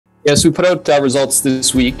Yes, we put out results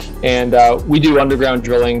this week, and we do underground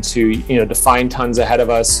drilling to define tons ahead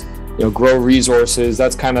of us, grow resources.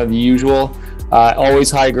 That's kind of the usual.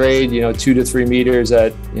 Always high grade, 2 to 3 meters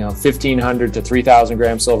at 1,500 to 3,000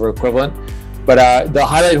 grams silver equivalent. But the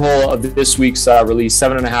highlight hole of this week's release,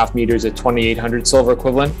 7.5 meters at 2,800 silver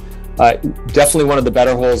equivalent. Definitely one of the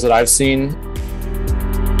better holes that I've seen.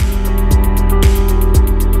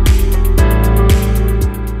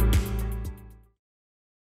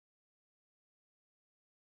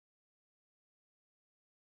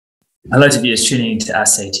 Hello to viewers tuning into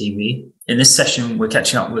Assay TV. In this session, we're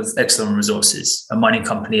catching up with Excellon Resources, a mining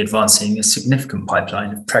company advancing a significant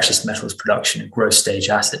pipeline of precious metals production and growth stage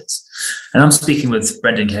assets. And I'm speaking with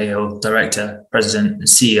Brendan Cahill, Director, President, and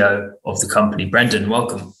CEO of the company. Brendan,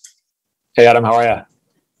 welcome. Hey, Adam, how are you?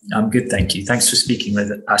 I'm good, thank you. Thanks for speaking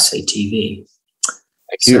with Assay TV.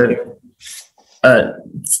 Thank you.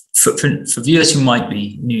 For viewers who might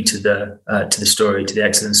be new to the story, to the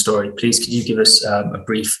Excellon story, please could you give us a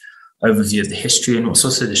brief overview of the history and what's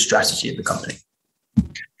also the strategy of the company?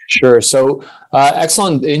 Sure. So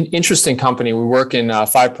Excellon, interesting company. We work in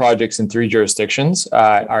 5 projects in 3 jurisdictions.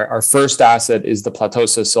 Our first asset is the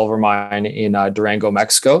Platosa Silver Mine in Durango,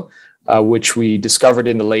 Mexico, which we discovered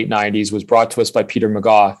in the late 90s, was brought to us by Peter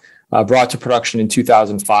McGaw, brought to production in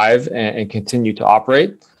 2005 and continued to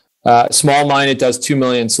operate. Small mine, it does 2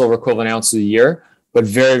 million silver equivalent ounces a year, but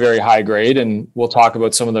very, very high grade. And we'll talk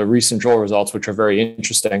about some of the recent drill results, which are very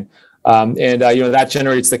interesting. That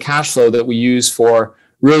generates the cash flow that we use for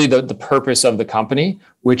really the purpose of the company,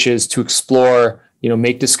 which is to explore,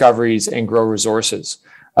 make discoveries and grow resources.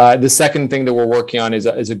 The second thing that we're working on is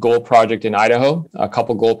a gold project in Idaho, a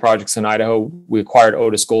couple gold projects in Idaho. We acquired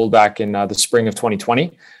Otis Gold back in the spring of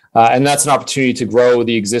 2020. And that's an opportunity to grow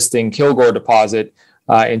the existing Kilgore deposit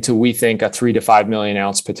into, we think, a 3 to 5 million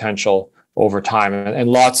ounce potential over time, and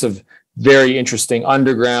lots of very interesting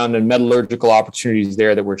underground and metallurgical opportunities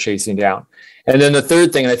there that we're chasing down. And then the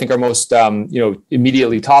third thing, and I think our most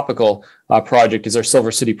immediately topical project is our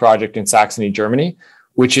Silver City project in Saxony, Germany,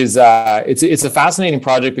 which is it's a fascinating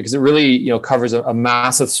project because it really covers a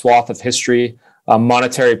massive swath of history,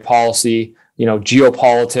 monetary policy,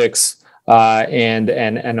 geopolitics,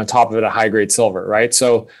 and on top of it, a high grade silver, right?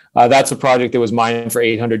 So that's a project that was mined for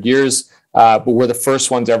 800 years, but we're the first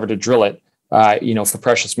ones ever to drill it. For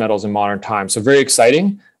precious metals in modern times. So very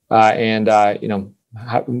exciting. Can't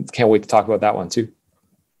wait to talk about that one too.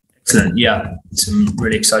 Excellent. Yeah, some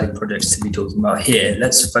really exciting projects to be talking about here.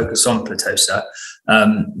 Let's focus on Platosa,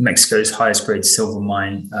 Mexico's highest grade silver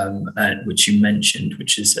mine, which you mentioned,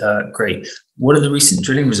 which is great. What are the recent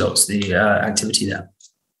drilling results, the activity there?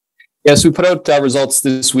 Yes, we put out results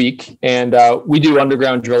this week, and we do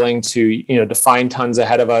underground drilling to define tons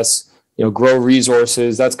ahead of us, grow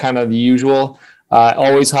resources. That's kind of the usual.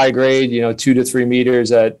 Always high grade, 2 to 3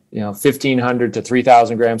 meters at 1,500 to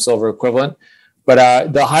 3,000 grams silver equivalent.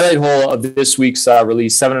 But the highlight hole of this week's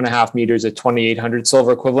release, 7.5 meters at 2,800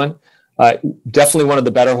 silver equivalent. Definitely one of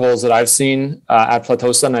the better holes that I've seen at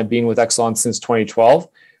Platosa, and I've been with Excellon since 2012.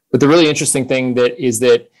 But the really interesting thing is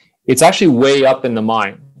that it's actually way up in the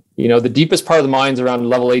mine. The deepest part of the mine is around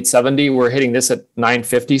level 870. We're hitting this at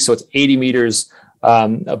 950, so it's 80 meters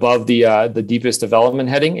above the deepest development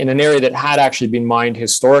heading in an area that had actually been mined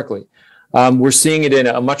historically. We're seeing it in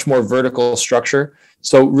a much more vertical structure.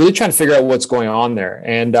 So really trying to figure out what's going on there.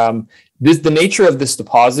 And the nature of this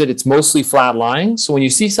deposit, it's mostly flat lying. So when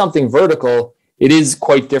you see something vertical, it is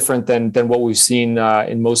quite different than what we've seen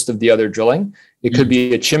in most of the other drilling. It could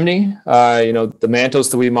be a chimney. The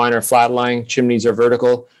mantos that we mine are flat lying, chimneys are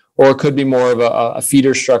vertical, or it could be more of a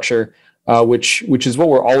feeder structure. Which is what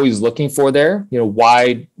we're always looking for there.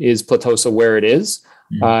 Why is Platosa where it is?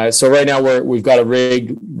 So right now we've got a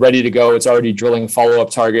rig ready to go. It's already drilling follow-up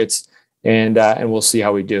targets, and we'll see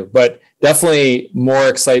how we do. But definitely more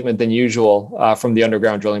excitement than usual from the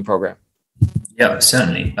underground drilling program. Yeah,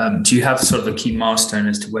 certainly. Do you have sort of a key milestone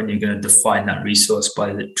as to when you're going to define that resource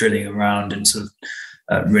by the drilling around and sort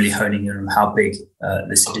of really honing in on how big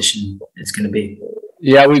this addition is going to be?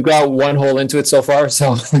 Yeah, we've got one hole into it so far,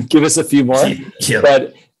 so give us a few more. Yeah.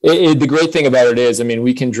 But the great thing about it is,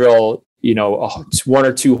 we can drill, 1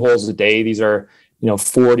 or 2 holes a day. These are,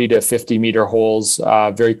 40 to 50 meter holes,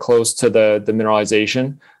 very close to the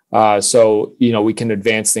mineralization. So, we can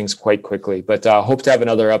advance things quite quickly. But hope to have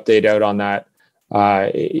another update out on that,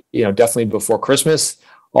 definitely before Christmas,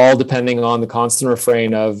 all depending on the constant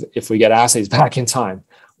refrain of if we get assays back in time,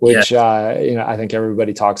 which I think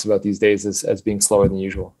everybody talks about these days as being slower than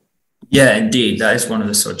usual. Yeah, indeed, that is one of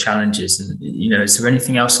the sort of challenges. And is there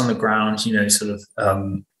anything else on the ground?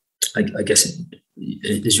 I guess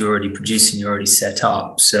as you're already producing, you're already set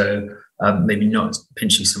up. So maybe not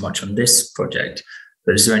pinching so much on this project,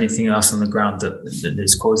 but is there anything else on the ground that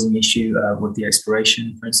is causing issue with the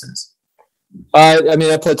exploration, for instance? I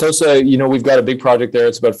mean, at Platosa, we've got a big project there.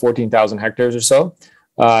 It's about 14,000 hectares or so.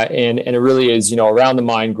 And it really is, around the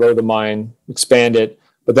mine, grow the mine, expand it,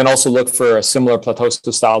 but then also look for a similar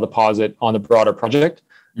Platosa style deposit on the broader project.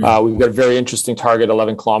 We've got a very interesting target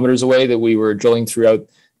 11 kilometers away that we were drilling throughout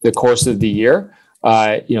the course of the year.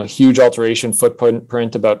 Huge alteration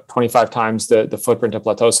footprint, about 25 times the footprint of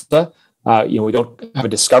Platosa. We don't have a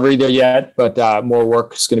discovery there yet, but more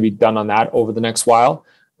work is going to be done on that over the next while.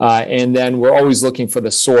 And then we're always looking for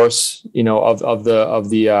the source, of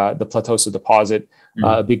the Platosa deposit,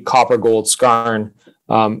 a big copper gold skarn.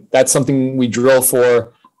 That's something we drill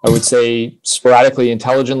for, I would say, sporadically,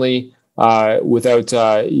 intelligently, without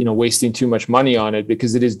wasting too much money on it,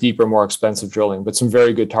 because it is deeper, more expensive drilling. But some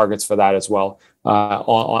very good targets for that as well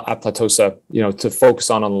at Platosa, to focus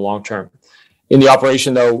on the long term. In the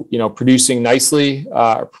operation, though, producing nicely.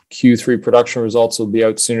 Q3 production results will be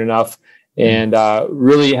out soon enough, and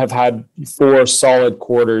really have had 4 solid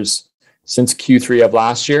quarters since Q3 of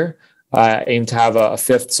last year. Aim to have a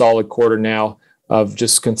 5th solid quarter now of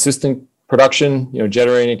just consistent production,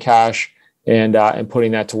 generating cash and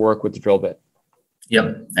putting that to work with the drill bit.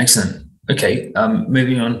 Yep, excellent. Okay,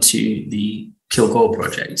 moving on to the Kilgore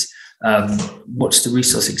project. What's the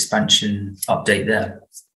resource expansion update there?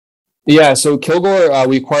 Yeah, so Kilgore,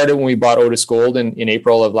 we acquired it when we bought Otis Gold in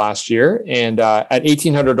April of last year. And at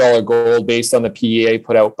 $1,800 gold, based on the PEA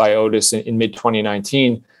put out by Otis in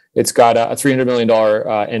mid-2019, it's got a $300 million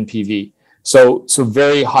NPV. So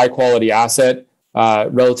very high quality asset,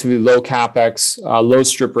 relatively low CapEx, low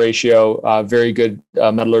strip ratio, very good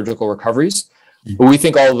metallurgical recoveries. But we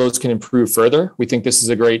think all of those can improve further. We think this is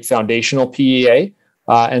a great foundational PEA,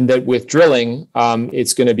 and that with drilling,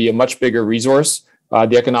 it's going to be a much bigger resource.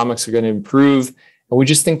 The economics are going to improve, and we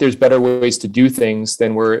just think there's better ways to do things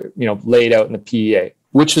than were laid out in the PEA,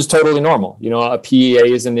 which is totally normal. A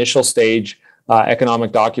PEA is initial stage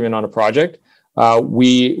economic document on a project.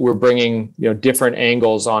 We're bringing different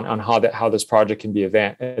angles on how this project can be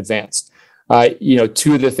advanced. 2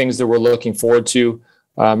 of the things that we're looking forward to,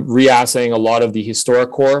 reassaying a lot of the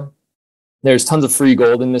historic core. There's tons of free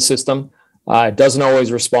gold in the system. It doesn't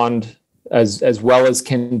always respond as well as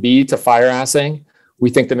can be to fire assaying. We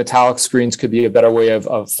think the metallic screens could be a better way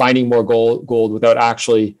of finding more gold without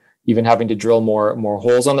actually even having to drill more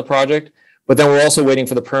holes on the project. But then we're also waiting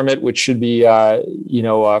for the permit, which should be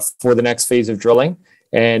for the next phase of drilling,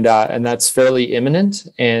 and that's fairly imminent.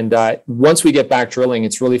 And once we get back drilling,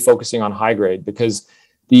 it's really focusing on high grade, because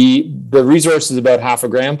the resource is about 0.5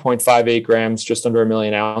 gram, 0.58 grams, just under 1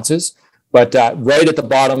 million ounces. But right at the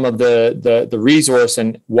bottom of the resource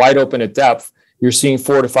and wide open at depth, you're seeing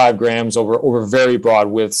 4 to 5 grams over very broad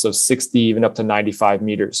widths of 60, even up to 95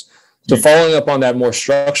 meters. So following up on that more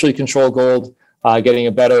structurally controlled gold, getting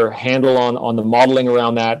a better handle on the modeling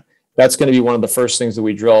around that's going to be one of the first things that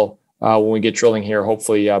we drill when we get drilling here,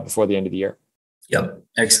 hopefully before the end of the year. Yep,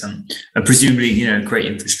 excellent. And presumably, great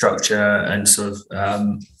infrastructure and sort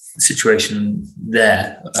of situation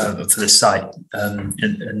there for the site,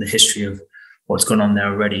 and the history of what's gone on there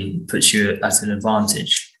already puts you at an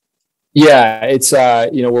advantage. Yeah, it's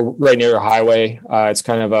we're right near a highway. It's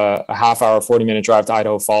kind of a half-hour, 40-minute drive to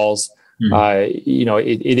Idaho Falls.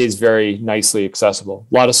 It is very nicely accessible.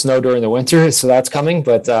 A lot of snow during the winter, so that's coming,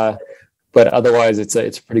 but otherwise it's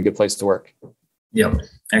a pretty good place to work. Yep,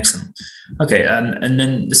 excellent. Okay, and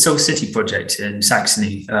then the Silver City project in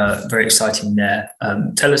Saxony, very exciting there.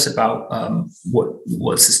 Tell us about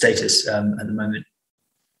what's the status at the moment.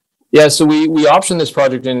 Yeah, so we optioned this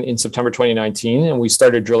project in September 2019, and we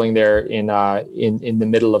started drilling there in the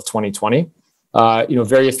middle of 2020.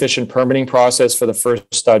 Very efficient permitting process for the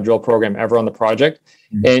first drill program ever on the project.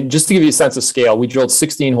 And just to give you a sense of scale, we drilled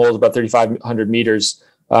 16 holes, about 3,500 meters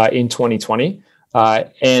in 2020.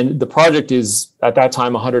 And the project is, at that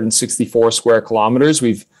time, 164 square kilometers.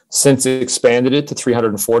 We've since expanded it to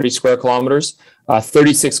 340 square kilometers,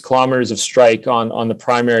 36 kilometers of strike on the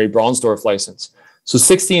primary Braunsdorf license. So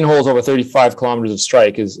 16 holes over 35 kilometers of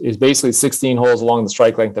strike is basically 16 holes along the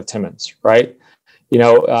strike length of Timmins, right?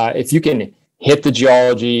 If you can hit the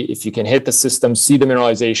geology, if you can hit the system, see the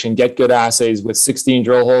mineralization, get good assays with 16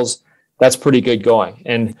 drill holes, that's pretty good going.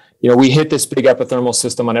 And, we hit this big epithermal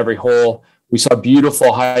system on every hole. We saw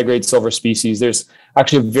beautiful high-grade silver species. There's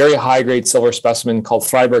actually a very high-grade silver specimen called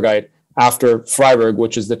Freibergite after Freiberg,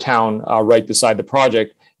 which is the town right beside the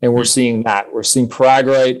project. And we're seeing that. We're seeing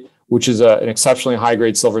Paragarite, which is an exceptionally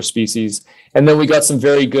high-grade silver species. And then we got some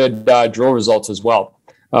very good drill results as well.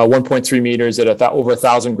 1.3 meters at over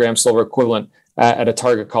 1,000 gram silver equivalent at a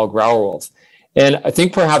target called Grauerwolf. And I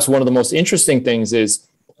think perhaps one of the most interesting things is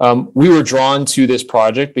we were drawn to this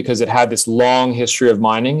project because it had this long history of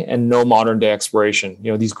mining and no modern day exploration.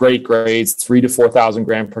 These great grades, 3,000 to 4,000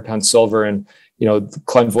 gram per ton silver, and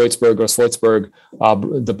Klein-Voitsberg, Gross-Voitsberg,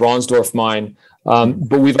 the Bronsdorf mine.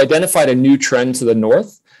 But we've identified a new trend to the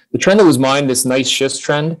north. The trend that was mined, this nice schist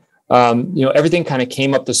trend, everything kind of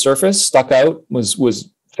came up the surface, stuck out, was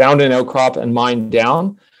found in an outcrop and mined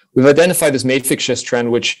down. We've identified this mafic schist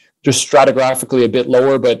trend, which just stratigraphically a bit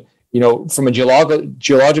lower, but from a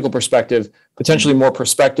geological perspective, potentially more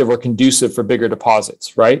prospective or conducive for bigger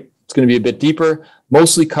deposits, right? It's going to be a bit deeper,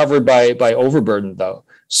 mostly covered by overburden though.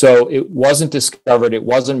 So it wasn't discovered, it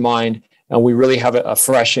wasn't mined, and we really have a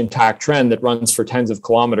fresh, intact trend that runs for tens of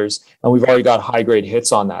kilometers, and we've already got high-grade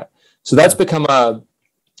hits on that. So that's become a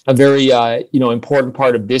very important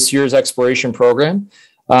part of this year's exploration program.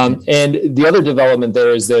 And the other development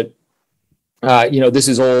there is that this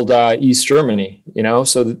is old East Germany,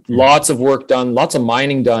 so lots of work done, lots of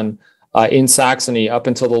mining done in Saxony up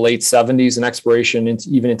until the late 70s and exploration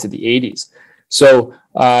even into the 80s. So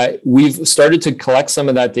we've started to collect some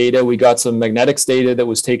of that data. We got some magnetics data that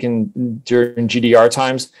was taken during GDR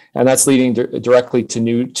times, and that's leading directly to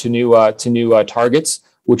new targets,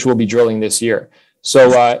 which we'll be drilling this year.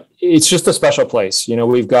 So it's just a special place.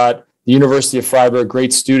 We've got the University of Freiburg,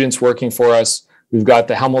 great students working for us. We've got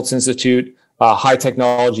the Helmholtz Institute, High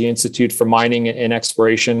Technology Institute for Mining and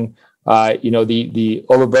Exploration. The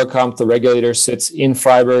Oberbergkampf, the regulator, sits in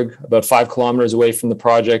Freiburg, about 5 kilometers away from the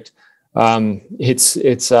project.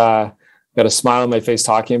 It's got a smile on my face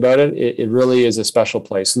talking about it. It really is a special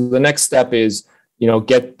place. So the next step is,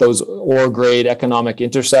 get those ore grade economic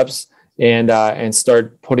intercepts and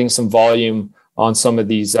start putting some volume on some of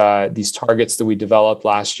these targets that we developed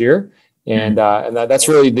last year. And that's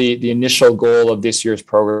really the initial goal of this year's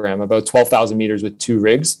program, about 12,000 meters with 2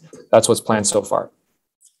 rigs. That's what's planned so far.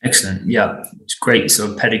 Excellent. Yeah, it's great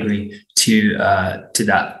sort of pedigree to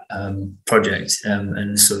that project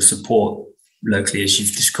and sort of support locally as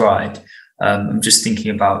you've described. I'm just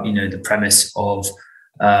thinking about the premise of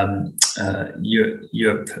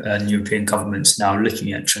Europe and European governments now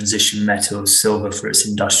looking at transition metals, silver for its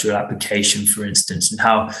industrial application, for instance, and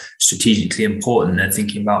how strategically important they're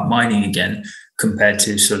thinking about mining again compared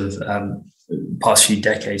to sort of past few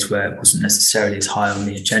decades where it wasn't necessarily as high on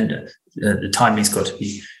the agenda. The timing's got to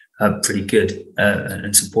be pretty good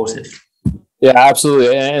and supportive. Yeah,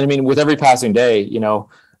 absolutely. And I mean, with every passing day,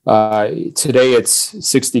 today it's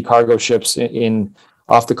 60 cargo ships in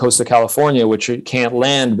off the coast of California, which can't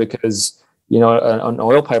land because, an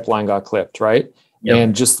oil pipeline got clipped, right? Yep.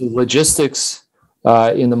 And just the logistics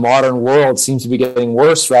in the modern world seems to be getting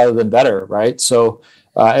worse rather than better, right? So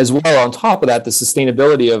as well, on top of that, the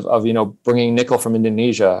sustainability of bringing nickel from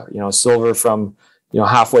Indonesia, silver from,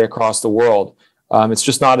 halfway across the world. It's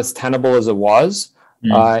just not as tenable as it was.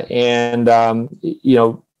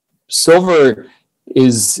 Silver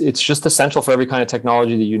it's just essential for every kind of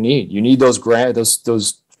technology that you need. You need those 5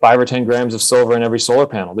 or 10 grams of silver in every solar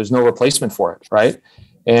panel. There's no replacement for it, right?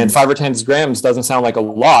 And 5 or 10 grams doesn't sound like a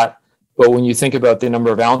lot, but when you think about the number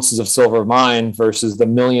of ounces of silver mined versus the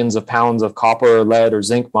millions of pounds of copper or lead or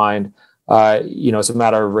zinc mined, it's a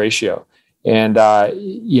matter of ratio. And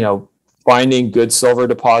finding good silver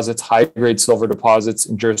deposits, high-grade silver deposits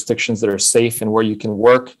in jurisdictions that are safe and where you can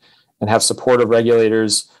work and have supportive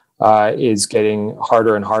regulators is getting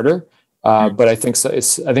harder and harder. But I think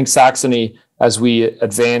Saxony, as we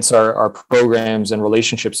advance our programs and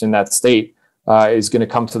relationships in that state, is going to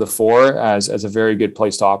come to the fore as a very good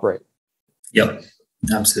place to operate. Yep,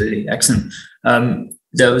 absolutely. Excellent.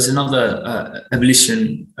 There was another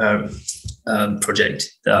evolution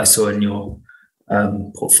project that I saw in your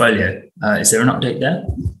portfolio. Is there an update there?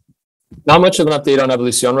 Not much of an update on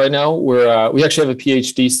Evolution right now. We actually have a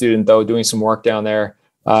PhD student, though, doing some work down there,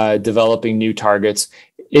 developing new targets.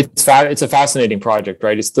 It's a fascinating project,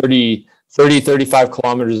 right? It's 35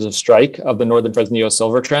 kilometers of strike of the Northern Fresnillo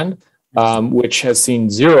silver trend, which has seen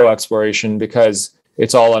zero exploration because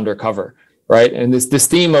it's all undercover, right? And this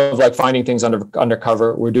theme of like finding things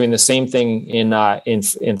undercover, we're doing the same thing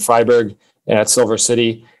in Freiburg and at Silver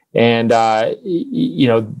City, and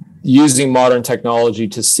using modern technology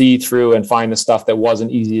to see through and find the stuff that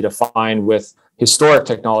wasn't easy to find with historic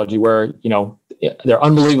technology, where they're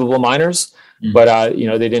unbelievable miners, but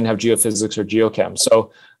they didn't have geophysics or geochem.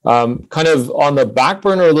 So kind of on the back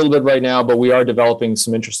burner a little bit right now, but we are developing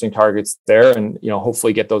some interesting targets there, and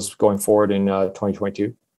hopefully get those going forward in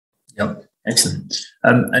 2022. Yep, excellent.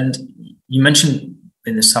 And you mentioned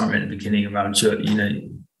in the summary at the beginning around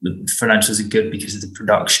the financials are good because of the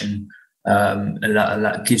production, and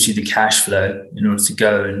that gives you the cash flow in order to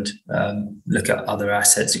go and look at other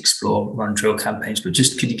assets, explore, run drill campaigns. But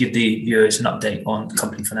just could you give the viewers an update on the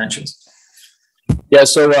company financials? Yeah,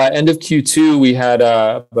 so end of Q2, we had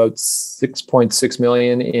about 6.6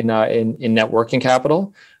 million in net working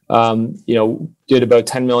capital. Did about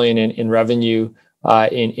 10 million in revenue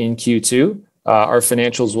in Q2. Our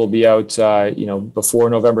financials will be out, before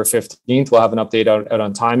November 15th. We'll have an update out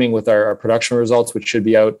on timing with our production results, which should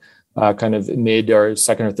be out kind of mid or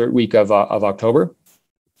second or third week of October.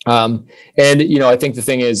 I think the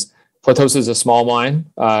thing is, Platosa is a small mine.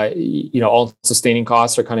 All sustaining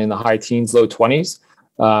costs are kind of in the high teens, low 20s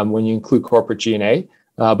when you include corporate G&A.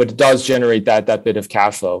 But it does generate that bit of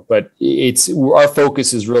cash flow. But our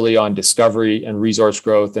focus is really on discovery and resource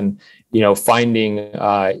growth, and finding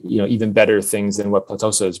even better things than what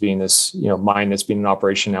Platosa is, being this mine that's been in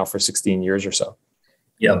operation now for 16 years or so.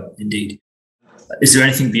 Yeah, indeed. Is there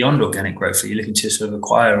anything beyond organic growth? Are you looking to sort of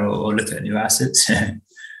acquire or look at new assets?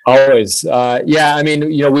 Always.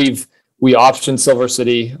 We optioned Silver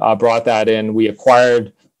City, brought that in. We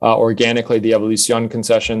acquired organically the Evolucion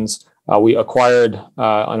concessions. We acquired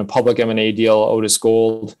on a public M&A deal, Otis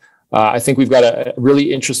Gold. I think we've got a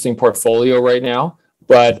really interesting portfolio right now.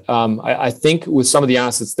 But I think with some of the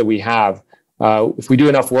assets that we have, if we do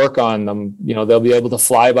enough work on them, they'll be able to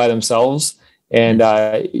fly by themselves. And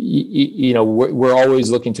we're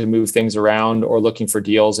always looking to move things around or looking for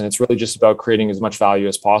deals, and it's really just about creating as much value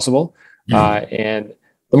as possible. And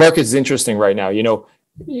the market is interesting right now.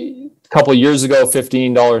 A couple of years ago,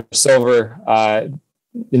 $15 silver,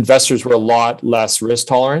 investors were a lot less risk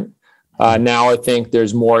tolerant. Now I think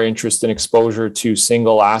there's more interest in exposure to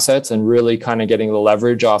single assets and really kind of getting the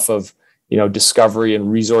leverage off of discovery and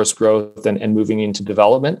resource growth and moving into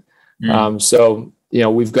development.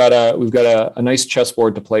 We've got a nice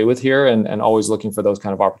chessboard to play with here, and always looking for those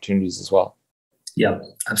kind of opportunities as well. Yeah,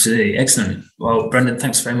 absolutely. Excellent. Well, Brendan,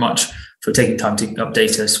 thanks very much for taking time to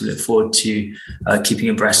update us. We look forward to keeping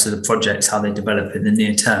abreast of the projects, how they develop in the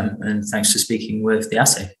near term. And thanks for speaking with the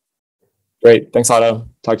Assay. Great. Thanks, Otto.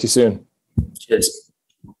 Talk to you soon. Cheers.